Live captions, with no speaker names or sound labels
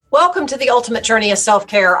Welcome to the Ultimate Journey of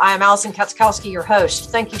Self-Care. I am Allison Katzkowski, your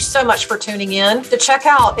host. Thank you so much for tuning in to check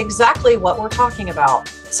out exactly what we're talking about.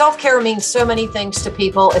 Self-care means so many things to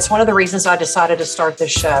people. It's one of the reasons I decided to start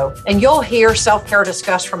this show. And you'll hear self-care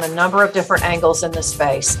discussed from a number of different angles in this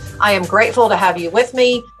space. I am grateful to have you with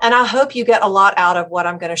me, and I hope you get a lot out of what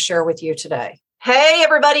I'm going to share with you today. Hey,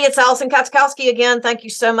 everybody, it's Allison Katzkowski again. Thank you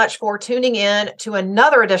so much for tuning in to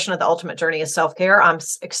another edition of the Ultimate Journey of Self-Care. I'm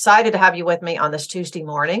excited to have you with me on this Tuesday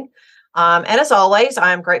morning. And as always,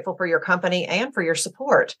 I am grateful for your company and for your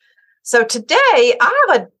support. So today, I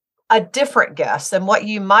have a different guest than what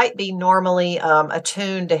you might be normally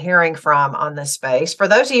attuned to hearing from on this space. For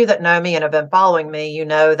those of you that know me and have been following me, you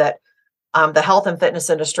know that the health and fitness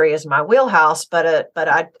industry is my wheelhouse, but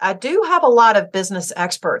I do have a lot of business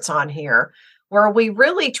experts on here where we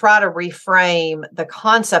really try to reframe the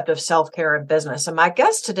concept of self-care in business. And my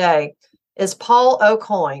guest today is Paul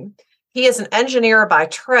Aucoin. He is an engineer by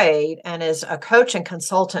trade and is a coach and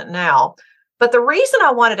consultant now. But the reason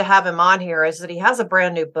I wanted to have him on here is that he has a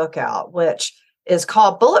brand new book out, which is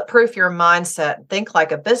called Bulletproof Your Mindset, Think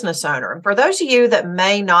Like a Business Owner. And for those of you that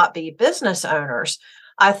may not be business owners,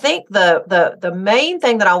 I think the main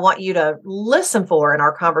thing that I want you to listen for in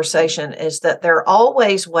our conversation is that there are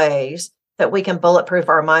always ways that we can bulletproof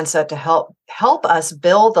our mindset to help us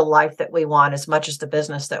build the life that we want as much as the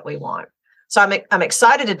business that we want. So I'm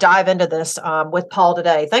excited to dive into this with Paul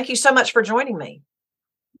today. Thank you so much for joining me.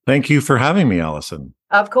 Thank you for having me, Allison.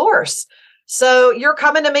 Of course. So you're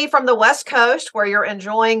coming to me from the West Coast where you're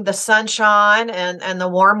enjoying the sunshine and the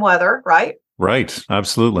warm weather, right? Right.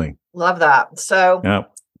 Absolutely. Love that. So, yeah.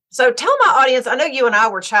 So tell my audience, I know you and I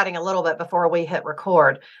were chatting a little bit before we hit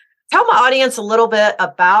record. Tell my audience a little bit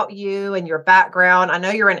about you and your background. I know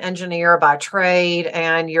you're an engineer by trade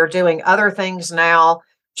and you're doing other things now.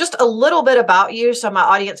 Just a little bit about you so my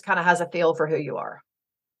audience kind of has a feel for who you are.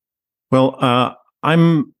 Well,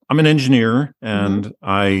 I'm an engineer, and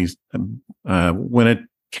I when it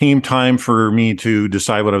came time for me to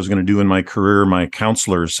decide what I was going to do in my career, my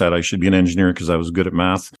counselor said I should be an engineer because I was good at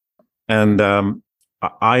math, and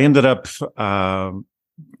I ended up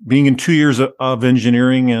being in 2 years of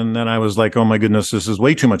engineering, and then I was like, oh my goodness, this is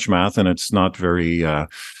way too much math, and it's not very,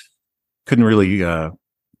 couldn't really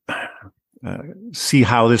see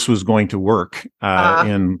how this was going to work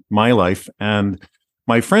in my life. And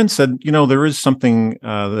my friend said, there is something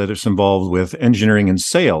that is involved with engineering and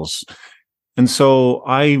sales. And so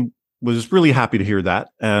I was really happy to hear that.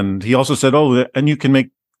 And he also said, oh, and you can make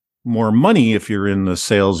more money if you're in the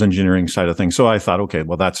sales engineering side of things. So I thought, okay,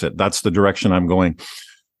 well, that's it. That's the direction I'm going.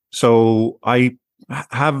 So I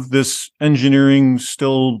have this engineering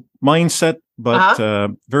still mindset,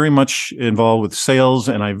 but very much involved with sales.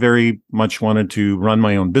 And I very much wanted to run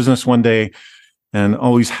my own business one day, and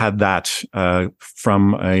always had that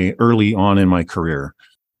from early on in my career.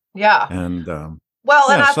 Yeah. And and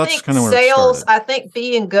I think sales, I think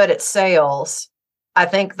being good at sales, I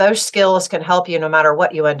think those skills can help you no matter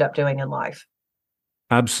what you end up doing in life.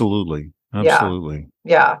 Absolutely.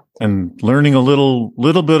 Yeah. And learning a little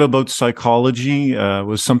bit about psychology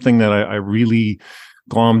was something that I really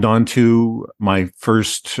glommed onto. My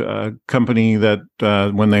first company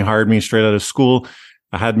that when they hired me straight out of school,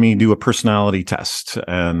 had me do a personality test,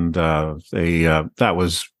 and that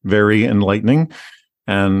was very enlightening.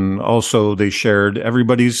 And also, they shared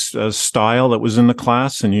everybody's style that was in the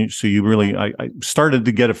class, and I started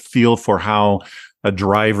to get a feel for how a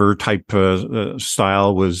driver type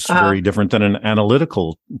style was very different than an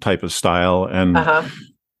analytical type of style, and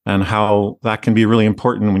how that can be really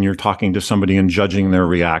important when you're talking to somebody and judging their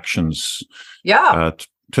reactions. Yeah.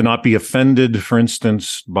 To not be offended, for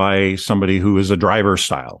instance, by somebody who is a driver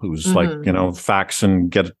style, who's like, facts and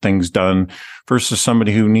get things done, versus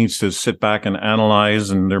somebody who needs to sit back and analyze,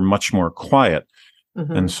 and they're much more quiet.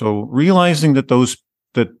 And so realizing that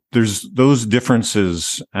there's those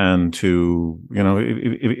differences, and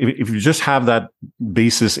if you just have that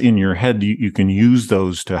basis in your head, you can use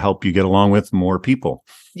those to help you get along with more people.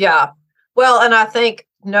 Yeah. Well, and I think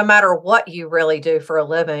no matter what you really do for a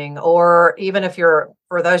living, or even if you're,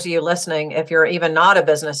 for those of you listening, if you're even not a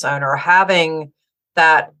business owner, having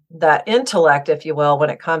that intellect, if you will, when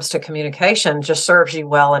it comes to communication just serves you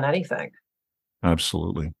well in anything.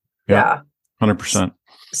 Absolutely. Yeah. 100%.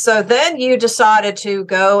 So then you decided to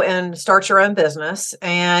go and start your own business,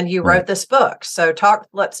 and you wrote this book. So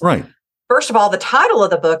first of all, the title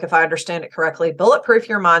of the book, if I understand it correctly, Bulletproof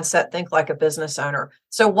Your Mindset, Think Like a Business Owner.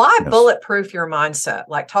 So why bulletproof your mindset?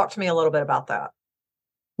 Talk to me a little bit about that.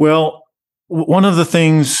 Well, one of the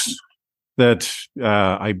things that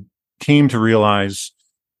I came to realize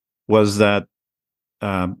was that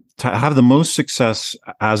to have the most success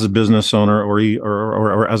as a business owner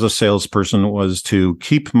or as a salesperson was to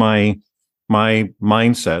keep my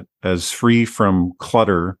mindset as free from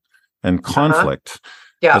clutter and conflict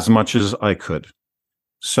as much as I could.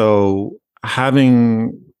 So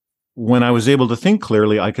when I was able to think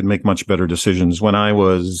clearly, I could make much better decisions. When I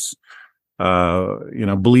was,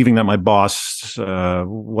 believing that my boss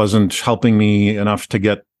wasn't helping me enough to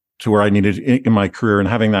get to where I needed in my career, and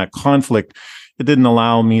having that conflict, it didn't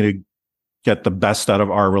allow me to get the best out of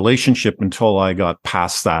our relationship until I got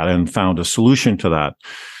past that and found a solution to that.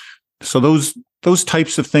 So those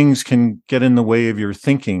types of things can get in the way of your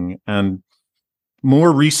thinking. And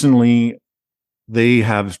more recently, they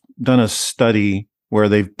have done a study where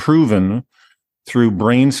they've proven through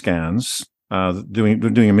brain scans, they're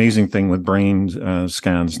doing amazing thing with brain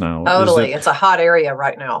scans now. Totally. It's a hot area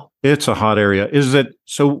right now. It's a hot area.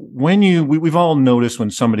 So when we've all noticed when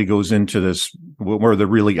somebody goes into this where they're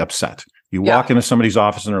really upset, you walk into somebody's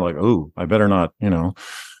office and they're like, oh, I better not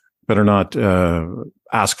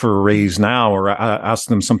ask for a raise now or ask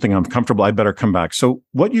them something uncomfortable. I better come back. So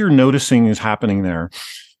what you're noticing is happening there.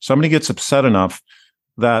 Somebody gets upset enough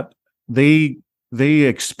that they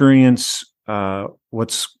experience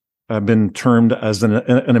what's been termed as an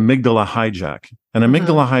amygdala hijack. An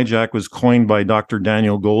amygdala hijack was coined by Dr.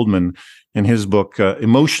 Daniel Goldman in his book,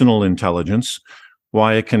 Emotional Intelligence,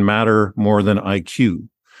 Why It Can Matter More Than IQ.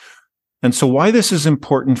 And so why this is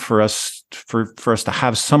important for us to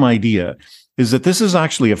have some idea is that this is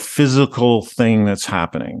actually a physical thing that's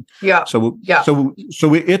happening. Yeah. So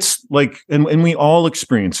it's like, and we all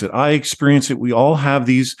experience it. I experience it. We all have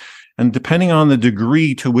these, and depending on the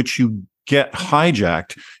degree to which you get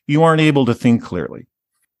hijacked, you aren't able to think clearly.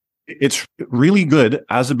 It's really good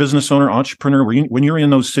as a business owner, entrepreneur, when you're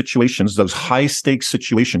in those situations, those high stakes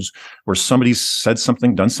situations where somebody's said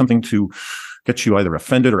something, done something to get you either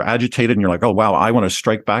offended or agitated, and you're like, oh, wow, I want to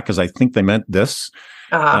strike back because I think they meant this.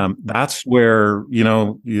 That's where,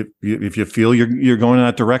 if you feel you're going in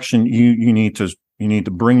that direction, you need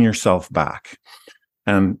to bring yourself back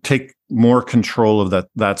and take more control of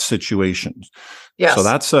that situation. Yes. So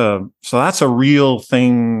that's a real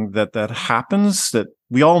thing that happens, that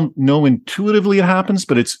we all know intuitively it happens,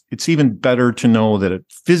 but it's even better to know that it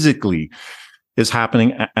physically is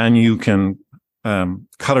happening, and you can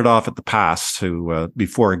cut it off at the pass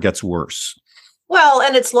before it gets worse. Well,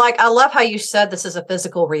 and it's like, I love how you said this is a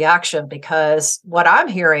physical reaction, because what I'm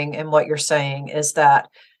hearing and what you're saying is that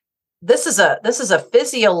this is a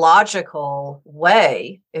physiological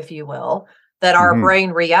way, if you will, that our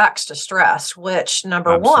brain reacts to stress, which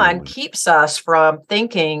number one keeps us from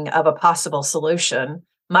thinking of a possible solution,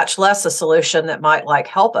 much less a solution that might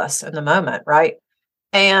help us in the moment, right?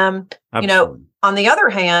 And on the other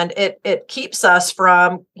hand, it keeps us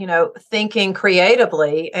from thinking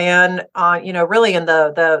creatively, and really in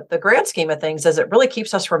the grand scheme of things, is it really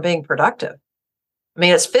keeps us from being productive. I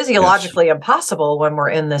mean, it's physiologically impossible when we're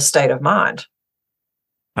in this state of mind.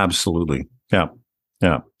 Absolutely. Yeah.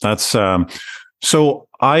 That's so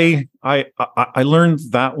I learned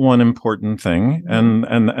that one important thing, and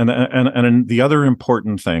the other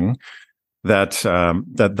important thing that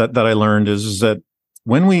I learned is that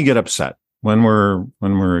when we get upset, when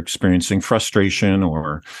we're experiencing frustration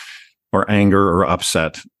or anger or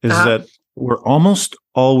upset, is that we're almost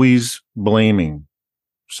always blaming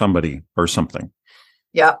somebody or something.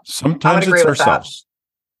 Yeah. Sometimes it's ourselves.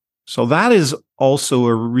 So that is also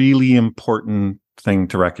a really important thing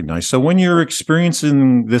to recognize. So when you're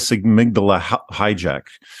experiencing this amygdala hijack,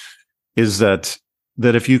 is that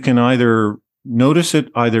if you can either notice it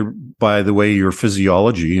either by the way your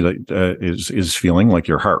physiology is feeling, like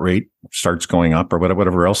your heart rate starts going up or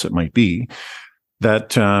whatever else it might be,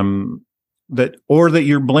 that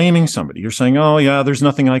you're blaming somebody. You're saying, oh yeah, there's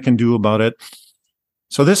nothing I can do about it.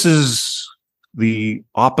 So this is the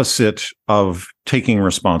opposite of taking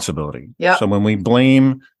responsibility. Yeah. So when we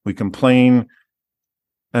blame, we complain,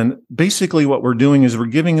 and basically what we're doing is we're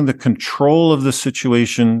giving the control of the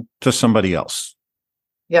situation to somebody else.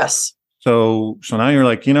 Yes. So now you're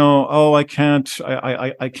like, I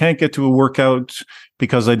can't get to a workout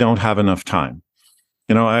because I don't have enough time.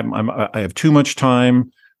 I have too much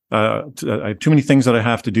time. I have too many things that I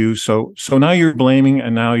have to do. So now you're blaming,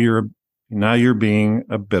 and now you're being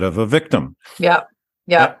a bit of a victim. Yeah.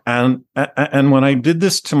 Yeah. And when I did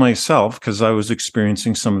this to myself, because I was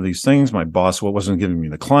experiencing some of these things, my boss wasn't giving me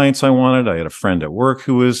the clients I wanted. I had a friend at work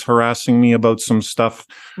who was harassing me about some stuff,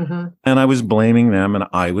 and I was blaming them, and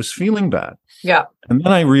I was feeling bad. Yeah. And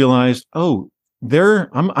then I realized, I'm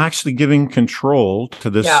actually giving control to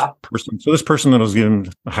this person. So this person that was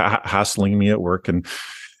hassling me at work, and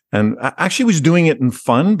and I actually was doing it in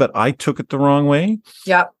fun, but I took it the wrong way.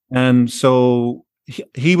 Yep. And so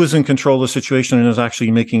he was in control of the situation and it was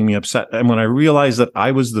actually making me upset. And when I realized that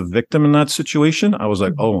I was the victim in that situation, I was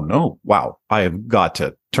like, oh no, wow, I have got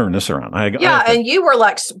to turn this around. And you were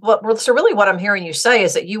like, so really what I'm hearing you say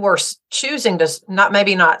is that you were choosing to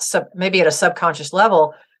maybe at a subconscious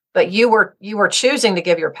level, but you were choosing to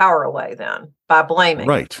give your power away then by blaming.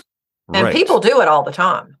 Right. And people do it all the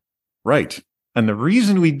time. Right. And the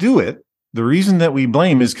reason we do it, the reason that we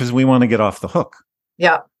blame is because we want to get off the hook.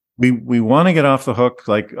 Yeah. We want to get off the hook.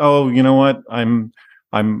 Like, oh, you know what? I'm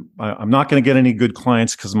not going to get any good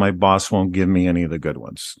clients because my boss won't give me any of the good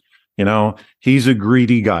ones. You know, he's a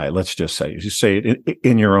greedy guy. Let's just say, you say it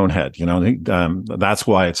in your own head. You know, that's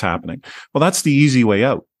why it's happening. Well, that's the easy way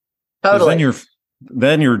out. Totally.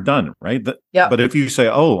 Then you're done, right? Yeah. But if you say,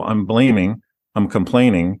 oh, I'm blaming, I'm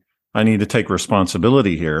complaining, I need to take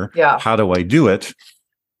responsibility here. Yeah. How do I do it?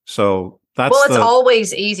 So that's it's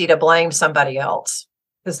always easy to blame somebody else.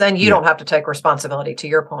 Because then you don't have to take responsibility, to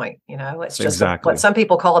your point. You know, it's just what some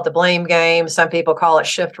people call it the blame game. Some people call it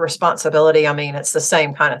shift responsibility. I mean, it's the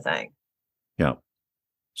same kind of thing. Yeah.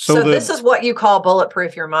 So this is what you call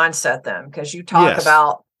bulletproof your mindset then, because you talk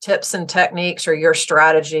about tips and techniques or your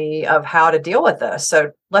strategy of how to deal with this.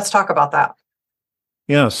 So let's talk about that.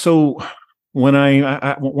 Yeah. So when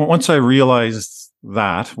once I realized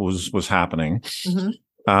that was happening,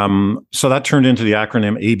 so that turned into the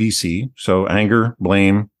acronym ABC. So anger,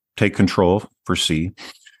 blame, take control for C.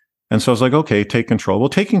 And so I was like, okay, take control. Well,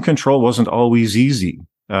 taking control wasn't always easy.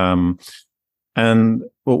 And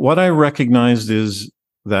what I recognized is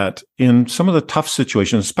that in some of the tough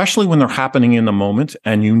situations, especially when they're happening in the moment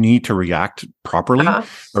and you need to react properly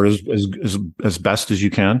or as best as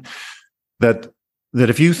you can, that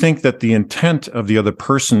if you think that the intent of the other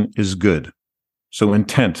person is good. So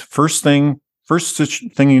intent, first thing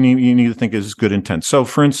you need to think is good intent. So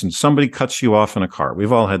for instance, somebody cuts you off in a car.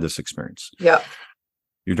 We've all had this experience. Yeah.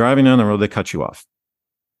 You're driving down the road, they cut you off.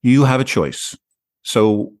 You have a choice.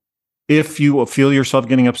 So if you feel yourself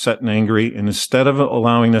getting upset and angry, and instead of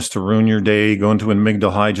allowing this to ruin your day, go into an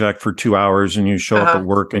amygdala hijack for 2 hours and you show up at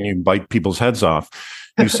work and you bite people's heads off,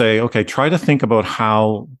 you say, okay, try to think about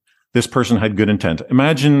how this person had good intent.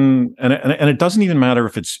 Imagine, and it doesn't even matter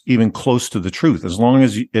if it's even close to the truth, as long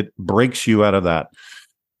as it breaks you out of that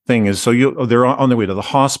thing. Is so they're on their way to the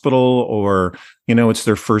hospital, or it's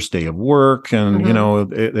their first day of work, and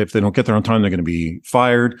if they don't get there on time, they're going to be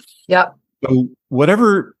fired. Yeah. So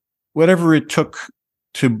whatever it took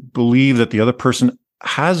to believe that the other person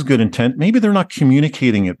has good intent, maybe they're not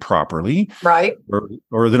communicating it properly, right?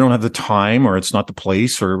 Or they don't have the time, or it's not the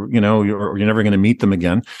place, or you're never going to meet them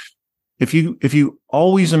again. If you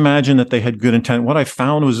always imagine that they had good intent, what I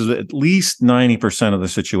found was that at least 90% of the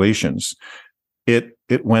situations, it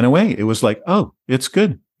went away. It was like, oh, it's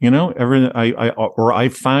good. I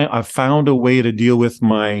found a way to deal with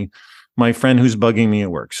my friend who's bugging me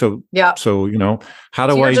at work. So how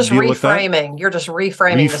do I deal with that? You're just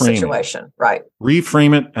reframing the situation, right?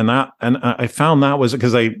 Reframe it, and I found that was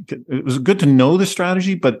because it was good to know the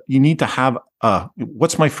strategy, but you need to have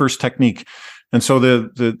what's my first technique. And so the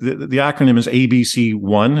acronym is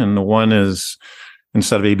ABC1, and the one is,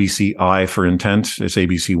 instead of ABCI for intent, it's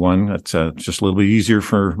ABC1. That's just a little bit easier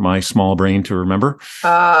for my small brain to remember.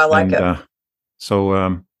 I like it.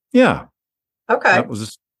 Yeah. Okay. That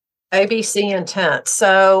was ABC intent.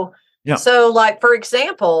 So, like, for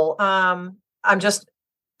example, I'm just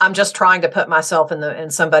trying to put myself in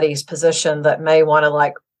somebody's position that may want to,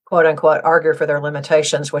 like, quote unquote, argue for their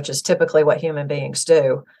limitations, which is typically what human beings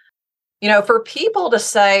do. For people to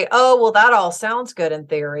say, oh, well, that all sounds good in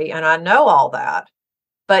theory, and I know all that,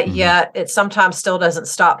 but yet it sometimes still doesn't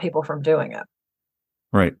stop people from doing it.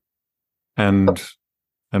 Right. And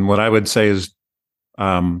what I would say is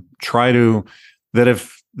try to, that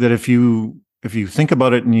if you think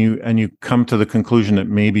about it and you come to the conclusion that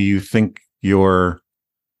maybe you think you're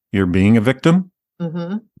being a victim,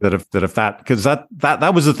 because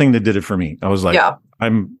that was the thing that did it for me. I was like,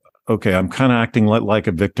 I'm kind of acting like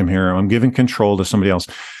a victim here. I'm giving control to somebody else.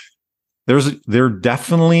 There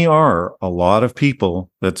definitely are a lot of people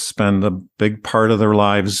that spend a big part of their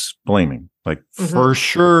lives blaming. Like for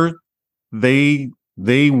sure, they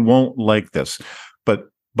won't like this.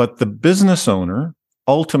 But the business owner,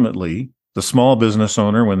 ultimately, the small business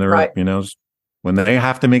owner, when they're when they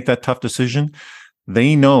have to make that tough decision,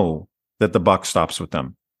 they know that the buck stops with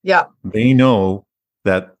them. Yeah, they know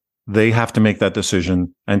that they have to make that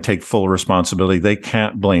decision and take full responsibility. They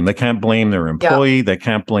can't blame. They can't blame their employee. They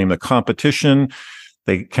can't blame the competition.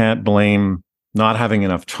 They can't blame not having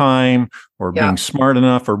enough time or Yeah. being smart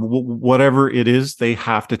enough or whatever it is, they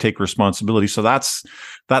have to take responsibility. So that's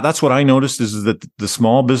what I noticed is that the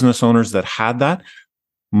small business owners that had that,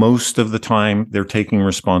 most of the time they're taking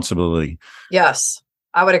responsibility. Yes,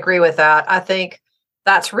 I would agree with that. I think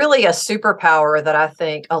that's really a superpower that I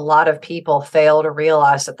think a lot of people fail to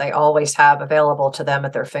realize that they always have available to them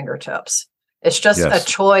at their fingertips. It's just a Yes.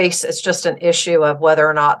 choice. It's just an issue of whether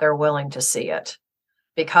or not they're willing to see it.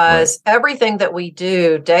 Right. Because everything that we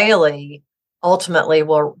do daily, ultimately,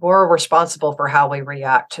 we're responsible for how we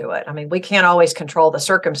react to it. I mean, we can't always control the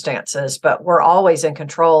circumstances, but we're always in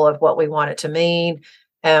control of what we want it to mean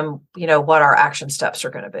and, what our action steps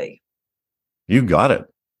are going to be. You got it.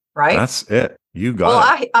 Right? That's it. You Well,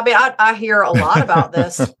 got it. I hear a lot about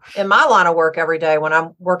this in my line of work every day when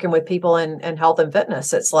I'm working with people in health and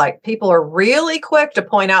fitness. It's like people are really quick to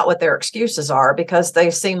point out what their excuses are because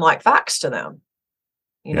they seem like facts to them,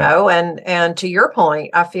 and to your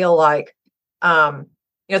point, I feel like,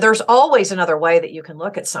 there's always another way that you can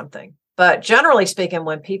look at something. But generally speaking,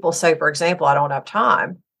 when people say, for example, I don't have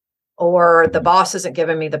time, or the boss isn't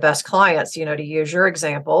giving me the best clients, to use your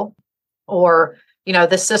example, or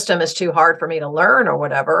this system is too hard for me to learn or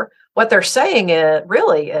whatever. What they're saying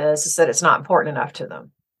is that it's not important enough to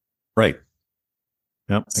them. Right.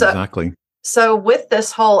 Yep, So, exactly. So with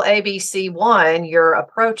this whole ABC1, your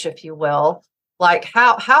approach, if you will, like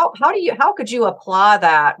how could you apply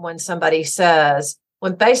that when somebody says,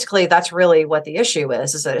 when basically that's really what the issue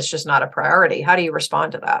is that it's just not a priority? How do you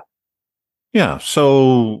respond to that? Yeah.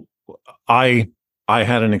 So I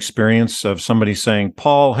had an experience of somebody saying,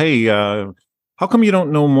 Paul, hey, how come you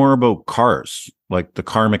don't know more about cars, like the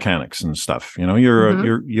car mechanics and stuff?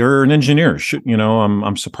 You're an engineer.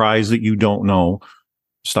 I'm surprised that you don't know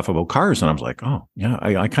stuff about cars. And I was like, oh yeah,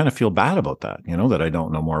 I kind of feel bad about that, that I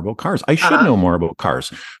don't know more about cars. I should know more about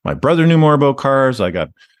cars. My brother knew more about cars. I got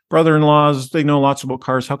brother-in-laws, they know lots about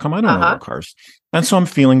cars. How come I don't know about cars? And so I'm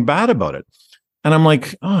feeling bad about it. And I'm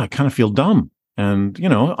like, oh, I kind of feel dumb and,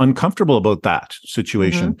 uncomfortable about that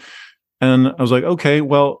situation. And I was like, okay,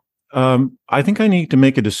 well, I think I need to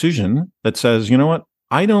make a decision that says, you know what?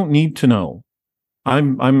 I don't need to know.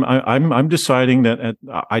 I'm deciding that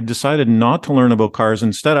I decided not to learn about cars.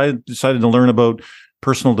 Instead, I decided to learn about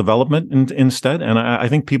personal development instead. And I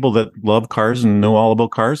think people that love cars and know all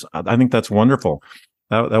about cars, I think that's wonderful.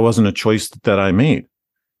 That wasn't a choice that I made.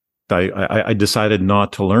 I decided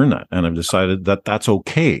not to learn that, and I've decided that that's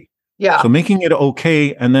okay. Yeah. So making it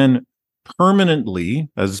okay, and then permanently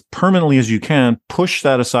as you can, push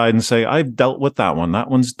that aside and say, I've dealt with that one. That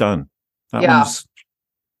one's done. That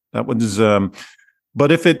one's. But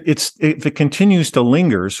if it continues to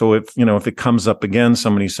linger, so if it comes up again,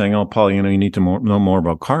 somebody's saying, "Oh, Paul, you need to know more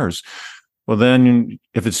about cars." Well, then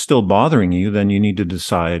if it's still bothering you, then you need to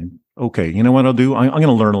decide, okay, you know what I'll do? I'm going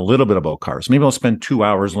to learn a little bit about cars. Maybe I'll spend 2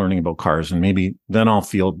 hours learning about cars, and maybe then I'll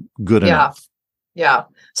feel good enough. Yeah.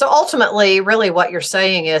 So ultimately, really what you're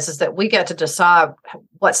saying is that we get to decide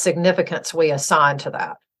what significance we assign to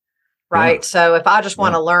that. Right. Yeah. So if I just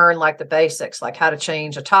want to learn like the basics, like how to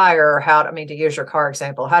change a tire, to use your car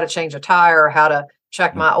example, how to change a tire, how to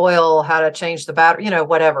check my oil, how to change the battery,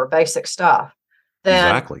 whatever basic stuff,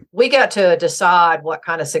 then we get to decide what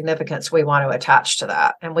kind of significance we want to attach to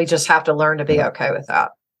that. And we just have to learn to be okay with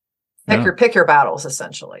that. Pick your battles,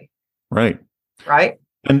 essentially. Right. Right.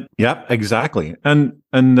 And yeah, exactly. And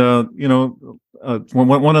one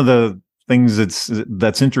of the things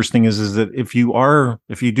that's interesting is that if you are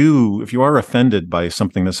offended by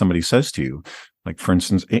something that somebody says to you, like for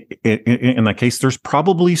instance, in that case, there's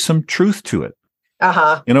probably some truth to it.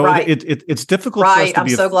 Right. It's difficult. Right. For us to I'm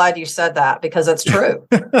so glad you said that because it's true.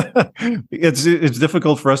 It's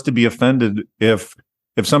difficult for us to be offended if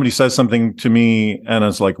somebody says something to me and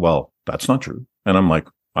it's like, well, that's not true, and I'm like,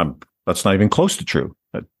 that's not even close to true.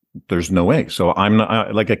 There's no way. So I'm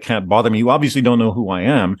not it can't bother me. You obviously don't know who I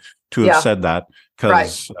am to have said that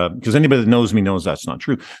because anybody that knows me knows that's not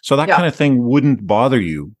true. So that kind of thing wouldn't bother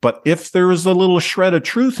you. But if there was a little shred of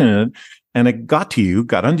truth in it and it got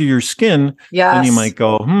under your skin, then you might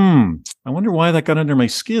go, I wonder why that got under my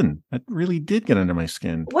skin. That really did get under my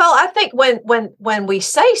skin. Well, I think when we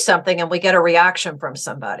say something and we get a reaction from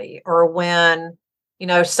somebody, or when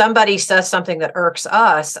somebody says something that irks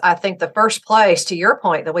us, I think the first place, to your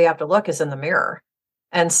point, that we have to look is in the mirror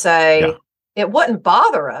and say, it wouldn't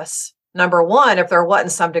bother us, number one, if there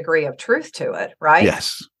wasn't some degree of truth to it, right?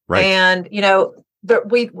 Yes, right. And,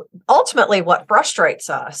 we ultimately, what frustrates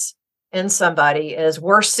us in somebody is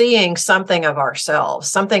we're seeing something of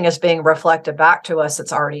ourselves. Something is being reflected back to us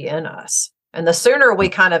that's already in us. And the sooner we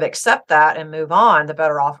kind of accept that and move on, the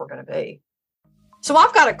better off we're going to be. So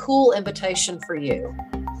I've got a cool invitation for you.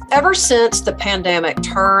 Ever since the pandemic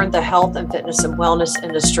turned the health and fitness and wellness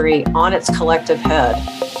industry on its collective head,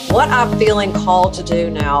 what I'm feeling called to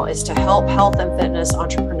do now is to help health and fitness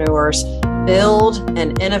entrepreneurs build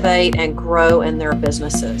and innovate and grow in their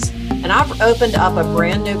businesses. And I've opened up a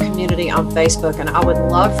brand new community on Facebook, and I would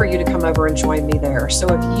love for you to come over and join me there. So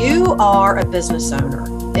if you are a business owner,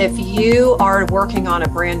 if you are working on a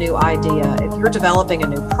brand new idea, if you're developing a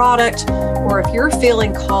new product, or if you're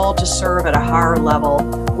feeling called to serve at a higher level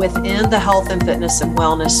within the health and fitness and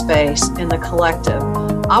wellness space in the collective,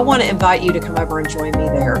 I want to invite you to come over and join me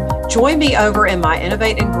there. Join me over in my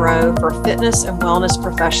Innovate and Grow for fitness and wellness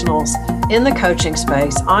professionals in the coaching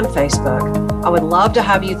space on Facebook. I would love to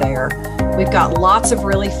have you there. We've got lots of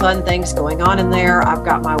really fun things going on in there. I've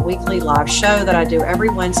got my weekly live show that I do every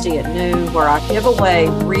Wednesday at noon, where I give away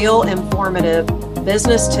real informative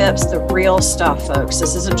business tips, the real stuff, folks.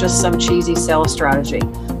 This isn't just some cheesy sales strategy.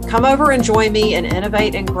 Come over and join me and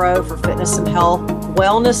Innovate and Grow for fitness and health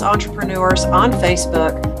wellness entrepreneurs on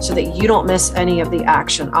Facebook so that you don't miss any of the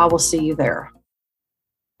action. I will see you there.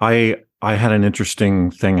 I had an interesting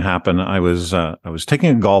thing happen. I was taking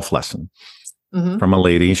a golf lesson from a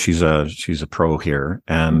lady. She's a pro here,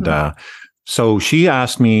 and so she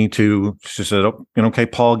asked me to. She said, "Oh, okay,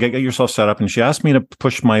 Paul, get yourself set up." And she asked me to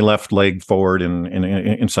push my left leg forward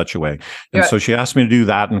in such a way. And so she asked me to do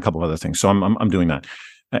that and a couple of other things. So I'm doing that.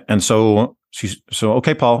 And so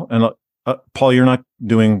okay, Paul, and Paul, you're not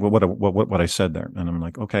doing what I said there. And I'm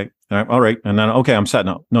like, okay, all right. And then, okay, I'm set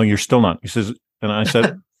now. No, you're still not. He says, and I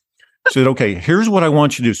said, okay, here's what I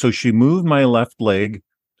want you to do. So she moved my left leg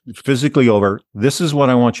physically over. This is what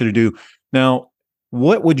I want you to do. Now,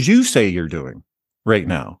 what would you say you're doing right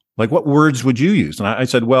now? Like, what words would you use? And I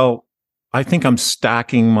said, well, I think I'm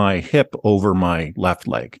stacking my hip over my left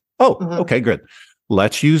leg. Oh, okay, good.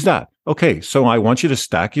 Let's use that. Okay, so I want you to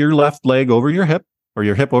stack your left leg over your hip, or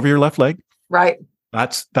your hip over your left leg. Right.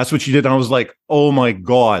 That's what she did. And I was like, oh my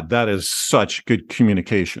God, that is such good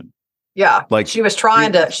communication. Yeah. Like she was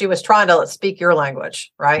trying to speak your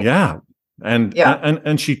language, right? Yeah.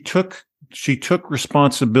 And she took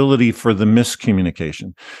responsibility for the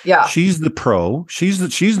miscommunication. Yeah. She's the pro. She's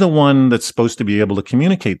the one that's supposed to be able to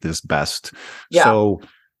communicate this best. Yeah. So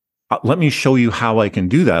let me show you how I can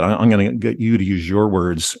do that. I'm going to get you to use your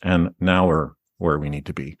words, and now we're where we need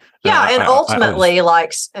to be. Yeah, and ultimately,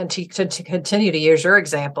 to continue to use your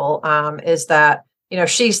example, is that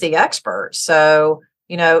she's the expert. So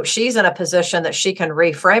she's in a position that she can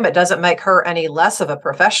reframe. It doesn't make her any less of a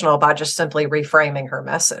professional by just simply reframing her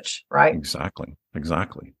message, right? Exactly.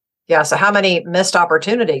 Yeah. So how many missed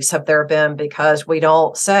opportunities have there been because we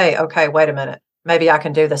don't say, okay, wait a minute, maybe I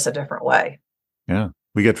can do this a different way? Yeah.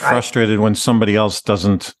 We get frustrated when somebody else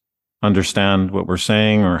doesn't understand what we're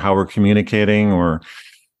saying or how we're communicating, or,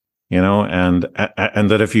 and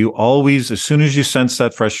that if you always, as soon as you sense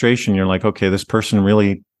that frustration, you're like, okay, this person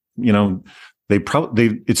really,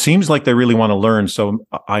 it seems like they really want to learn. So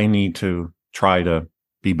I need to try to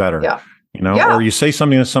be better. Yeah. Or you say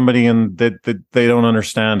something to somebody and that they don't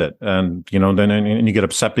understand it. And, then you get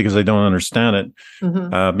upset because they don't understand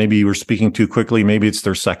it. Maybe you were speaking too quickly. Maybe it's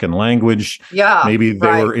their second language. Yeah. Maybe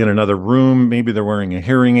they were in another room. Maybe they're wearing a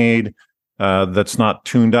hearing aid that's not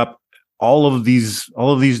tuned up. All of these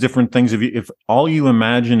different things. If all you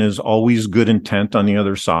imagine is always good intent on the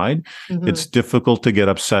other side, it's difficult to get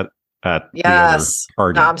upset at the other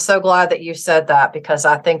party. No, I'm so glad that you said that, because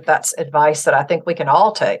I think that's advice that I think we can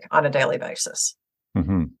all take on a daily basis.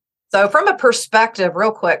 So from a perspective, real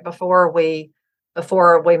quick, before we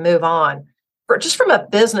move on, just from a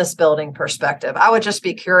business building perspective, I would just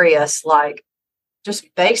be curious, like just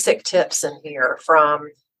basic tips in here from,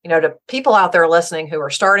 to people out there listening who are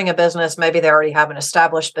starting a business. Maybe they already have an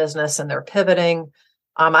established business and they're pivoting.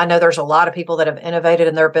 I know there's a lot of people that have innovated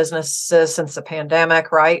in their businesses since the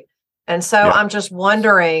pandemic, right? And so I'm just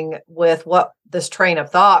wondering, with what this train of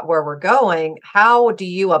thought, where we're going, how do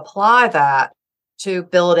you apply that to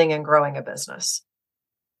building and growing a business?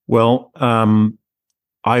 Well,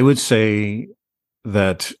 I would say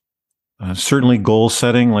that certainly goal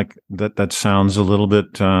setting, like that sounds a little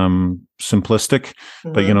bit simplistic,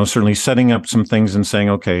 but certainly setting up some things and saying,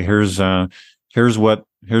 okay, here's what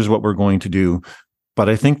we're going to do. But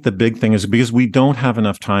I think the big thing is, because we don't have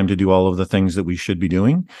enough time to do all of the things that we should be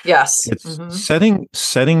doing. Yes. It's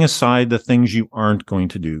setting aside the things you aren't going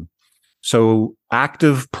to do. So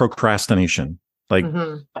active procrastination, like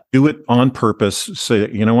do it on purpose. Say,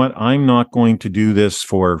 you know what? I'm not going to do this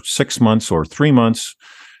for 6 months or 3 months.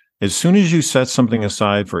 As soon as you set something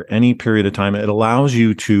aside for any period of time, it allows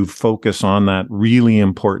you to focus on that really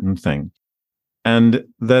important thing. And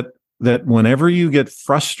that whenever you get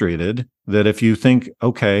frustrated, that if you think,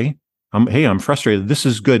 okay, I'm frustrated, this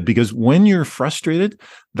is good, because when you're frustrated,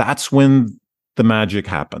 that's when the magic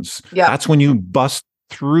happens. Yeah. That's when you bust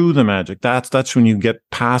through the magic. That's when you get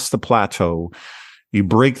past the plateau. You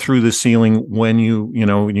break through the ceiling when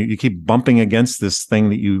you keep bumping against this thing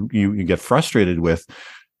that you get frustrated with.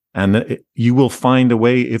 And you will find a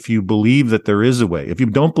way if you believe that there is a way. If you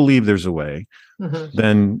don't believe there's a way,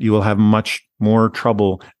 then you will have much more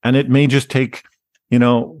trouble. And it may just take,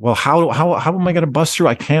 well, how am I going to bust through?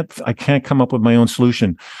 I can't come up with my own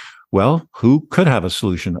solution. Well, who could have a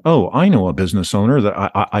solution? Oh, I know a business owner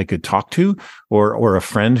that I could talk to, or a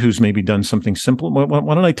friend who's maybe done something simple. Why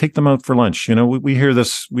don't I take them out for lunch? We hear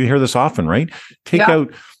this often, right?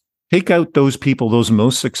 Take out those people, those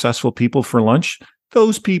most successful people for lunch.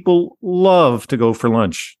 Those people love to go for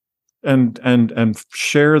lunch and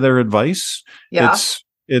share their advice. Yeah.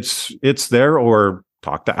 It's there. Or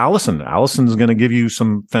talk to Allison. Allison's going to give you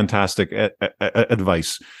some fantastic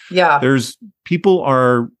advice. Yeah. There's people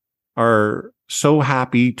are so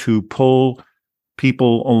happy to pull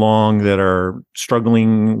people along that are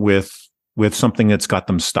struggling with something that's got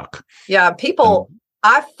them stuck. Yeah. People,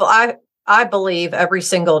 I believe every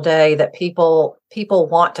single day that people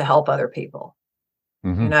want to help other people.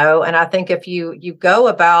 And I think if you go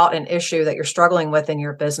about an issue that you're struggling with in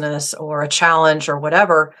your business, or a challenge or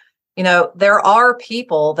whatever, there are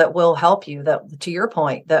people that will help you, that, to your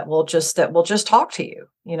point, that will just talk to you.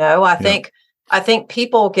 I think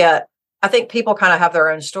people kind of have their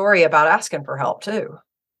own story about asking for help too.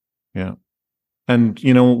 Yeah. And,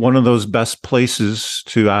 one of those best places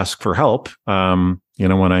to ask for help,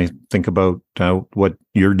 when I think about what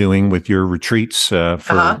you're doing with your retreats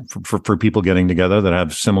for people getting together that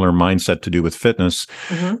have similar mindset to do with fitness.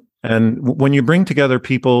 And when you bring together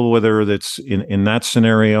people, whether it's in that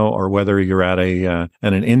scenario, or whether you're at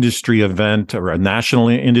an industry event or a national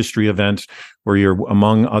industry event where you're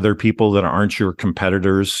among other people that aren't your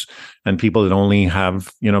competitors, and people that only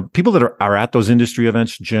have, people that are at those industry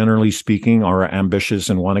events, generally speaking, are ambitious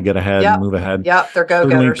and want to get ahead and move ahead. Yep, they're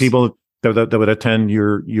go-getters. People that would attend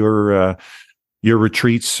your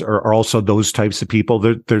retreats are also those types of people.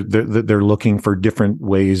 They're looking for different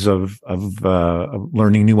ways of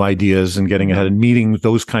learning new ideas and getting ahead, and meeting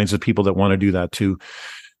those kinds of people that want to do that too.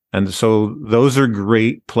 And so those are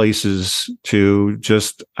great places to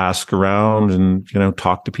just ask around and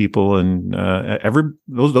talk to people, and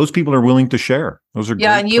those people are willing to share. Those are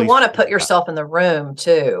and you want to put yourself in the room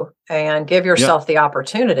too, and give yourself the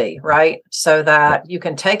opportunity, right? So that you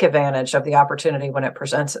can take advantage of the opportunity when it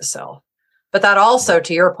presents itself. But that also,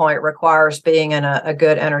 to your point, requires being in a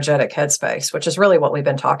good energetic headspace, which is really what we've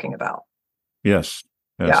been talking about. Yes.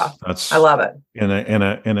 Yeah, I love it.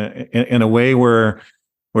 In a way where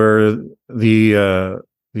the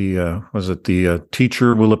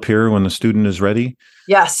teacher will appear when the student is ready.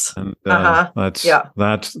 Yes. And that's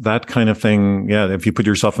that kind of thing. Yeah. If you put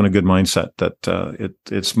yourself in a good mindset, that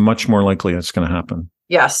it's much more likely it's going to happen.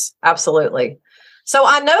 Yes, absolutely. So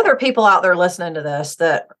I know there are people out there listening to this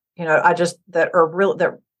that,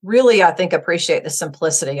 that really, I think, appreciate the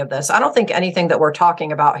simplicity of this. I don't think anything that we're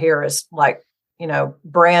talking about here is like,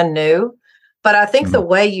 brand new. But I think the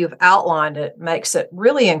way you've outlined it makes it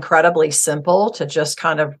really incredibly simple to just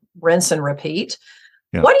kind of rinse and repeat.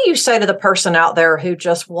 Yeah. What do you say to the person out there who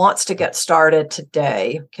just wants to get started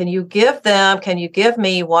today? Can you give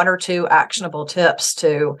me one or two actionable tips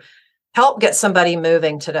to help get somebody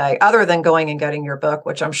moving today, other than going and getting your book,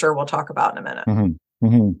 which I'm sure we'll talk about in a minute?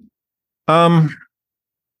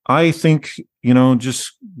 I think,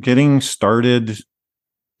 just getting started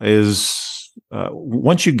is,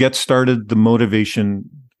 once you get started, the motivation,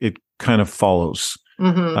 it kind of follows.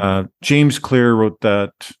 James Clear wrote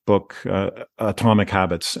that book, Atomic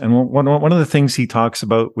Habits. And one of the things he talks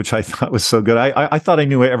about, which I thought was so good, I thought I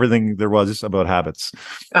knew everything there was about habits.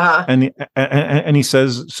 And he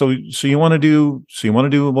says, so you want to do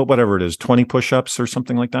whatever it is, 20 push-ups or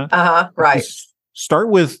something like that. Right. Start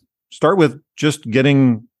with just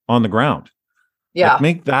getting on the ground. Yeah. Like,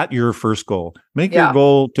 make that your first goal. Make your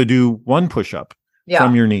goal to do one push-up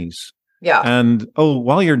from your knees. Yeah. And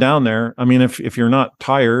while you're down there, I mean, if you're not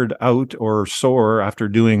tired out or sore after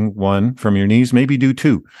doing one from your knees, maybe do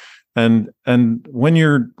two. And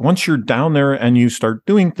once you're down there and you start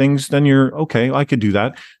doing things, then you're okay, I could do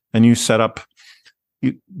that. And you set up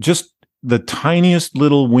just the tiniest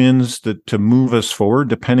little wins to move us forward,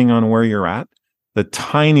 depending on where you're at. The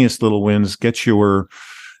tiniest little wins get your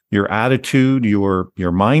attitude, your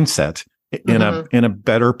mindset in a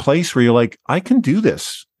better place where you're like, I can do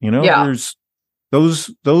this. There's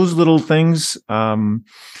those little things are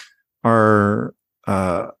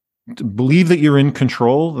to believe that you're in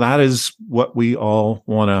control. That is what we all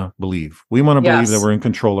want to believe. We want to believe that Yes. we're in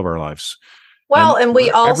control of our lives. Well, and we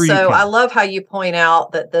wherever you also, I can. love how you point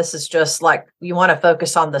out that this is just like you want to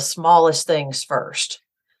focus on the smallest things first.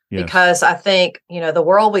 Yes. Because I think, the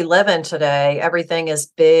world we live in today, everything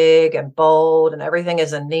is big and bold and everything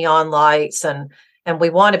is in neon lights and we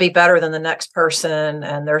want to be better than the next person.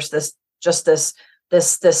 And there's this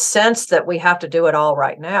sense that we have to do it all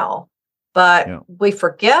right now. But we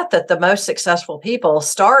forget that the most successful people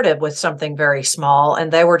started with something very small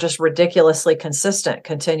and they were just ridiculously consistent,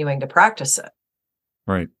 continuing to practice it.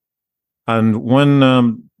 Right. And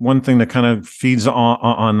one thing that kind of feeds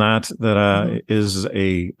on that is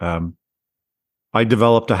I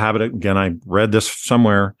developed a habit. Again, I read this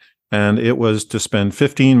somewhere, and it was to spend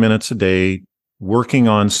 15 minutes a day working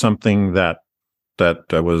on something that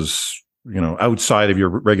was outside of your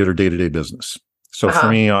regular day-to-day business. So for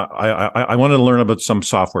me, I wanted to learn about some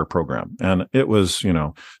software program, and it was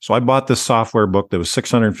so I bought this software book that was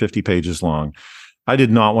 650 pages long. I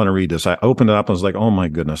did not want to read this. I opened it up and was like, "Oh my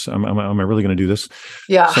goodness, am I really going to do this?"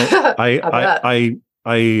 Yeah. So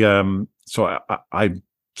I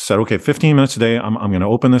said, "Okay, 15 minutes a day. I'm going to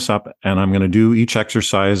open this up and I'm going to do each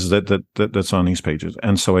exercise that's on these pages."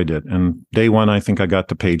 And so I did. And day one, I think I got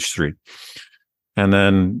to page 3. And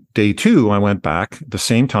then day 2, I went back the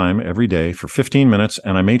same time every day for 15 minutes,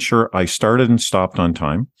 and I made sure I started and stopped on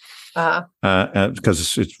time.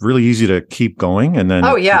 Because it's really easy to keep going and then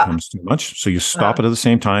it becomes too much. So you stop it at the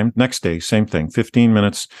same time. Next day, same thing, 15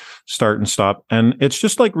 minutes, start and stop. And it's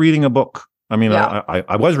just like reading a book. I mean,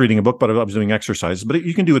 I was reading a book, but I was doing exercises, but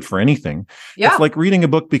you can do it for anything. Yeah. It's like reading a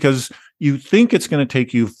book because you think it's going to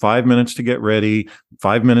take you 5 minutes to get ready,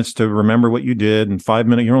 5 minutes to remember what you did, and 5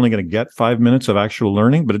 minutes, you're only going to get 5 minutes of actual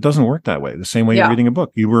learning, but it doesn't work that way. The same way you're reading a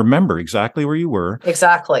book, you remember exactly where you were.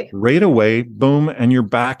 Exactly. Right away, boom, and you're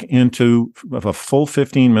back into a full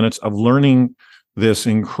 15 minutes of learning this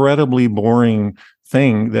incredibly boring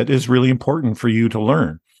thing that is really important for you to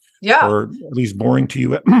learn. Yeah. Or at least boring to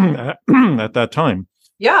you at that time.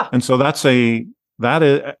 Yeah. And so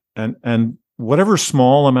and whatever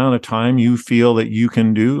small amount of time you feel that you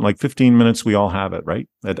can do, like 15 minutes, we all have it, right?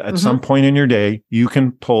 At some point in your day, you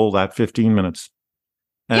can pull that 15 minutes.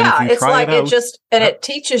 And it's like it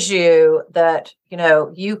teaches you that,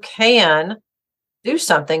 you can do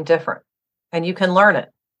something different and you can learn it.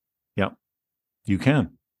 Yeah, you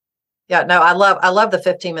can. Yeah, no, I love the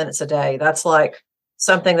 15 minutes a day. That's like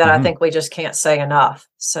something that I think we just can't say enough.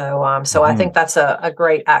 So, I think that's a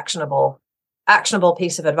great actionable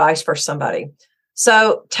piece of advice for somebody.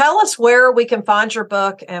 So tell us where we can find your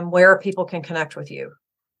book and where people can connect with you.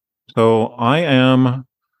 So I am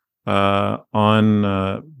on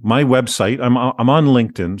my website. I'm on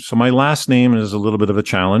LinkedIn. So my last name is a little bit of a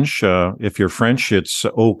challenge. If you're French, it's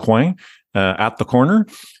Aucoin, at the corner.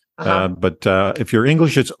 But if you're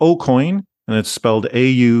English, it's Aucoin. And it's spelled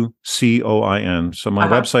AUCOIN. So my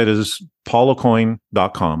website is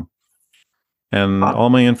paulaucoin.com. And all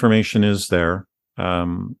my information is there.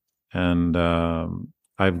 And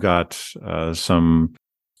I've got some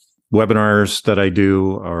webinars that I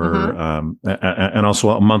do, and also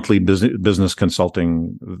a monthly business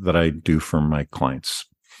consulting that I do for my clients.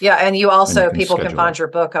 Yeah, and people can find your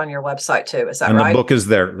book on your website too. Is that right? And the book is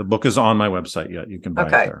there. The book is on my website. Yeah, you can buy it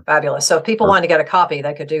there. Okay, fabulous. So if people wanted to get a copy,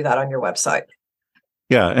 they could do that on your website.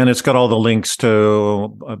 Yeah, and it's got all the links to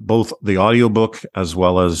both the audiobook as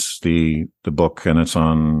well as the book, and it's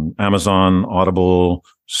on Amazon, Audible,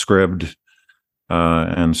 Scribd,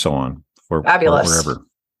 and so on. Fabulous. Wherever.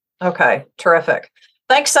 Okay, terrific.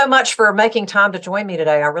 Thanks so much for making time to join me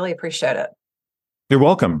today. I really appreciate it. You're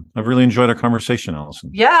welcome. I've really enjoyed our conversation,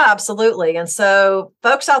 Allison. Yeah, absolutely. And so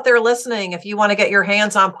folks out there listening, if you want to get your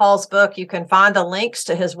hands on Paul's book, you can find the links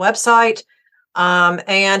to his website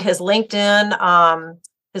and his LinkedIn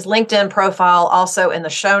profile also in the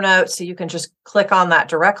show notes. So you can just click on that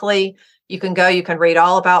directly. You can read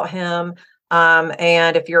all about him.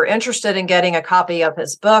 And if you're interested in getting a copy of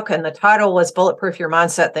his book, and the title was Bulletproof Your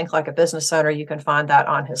Mindset, Think Like a Business Owner, you can find that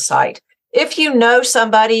on his site. If you know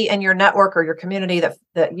somebody in your network or your community that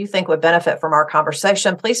you think would benefit from our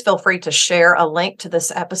conversation, please feel free to share a link to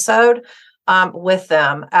this episode with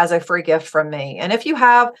them as a free gift from me. And if you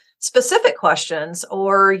have specific questions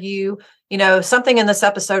or something in this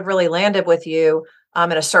episode really landed with you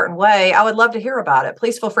in a certain way, I would love to hear about it.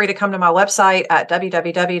 Please feel free to come to my website at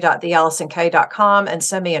www.theallisonk.com and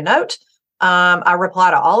send me a note. I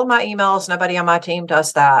reply to all of my emails. Nobody on my team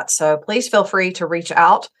does that. So please feel free to reach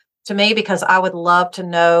out to me because I would love to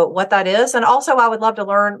know what that is. And also I would love to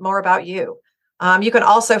learn more about you. You can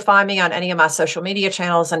also find me on any of my social media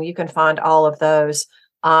channels, and you can find all of those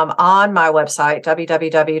on my website,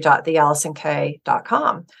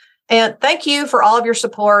 www.theallisonk.com. And thank you for all of your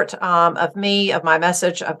support of me, of my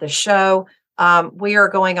message, of the show. We are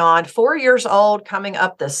going on 4 years old coming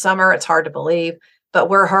up this summer. It's hard to believe, but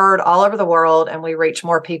we're heard all over the world and we reach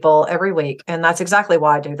more people every week. And that's exactly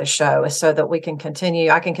why I do this show, is so that I can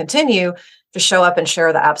continue to show up and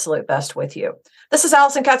share the absolute best with you. This is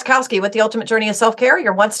Allison Katzkowski with The Ultimate Journey of Self-Care.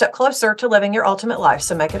 You're one step closer to living your ultimate life.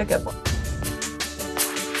 So make it a good one.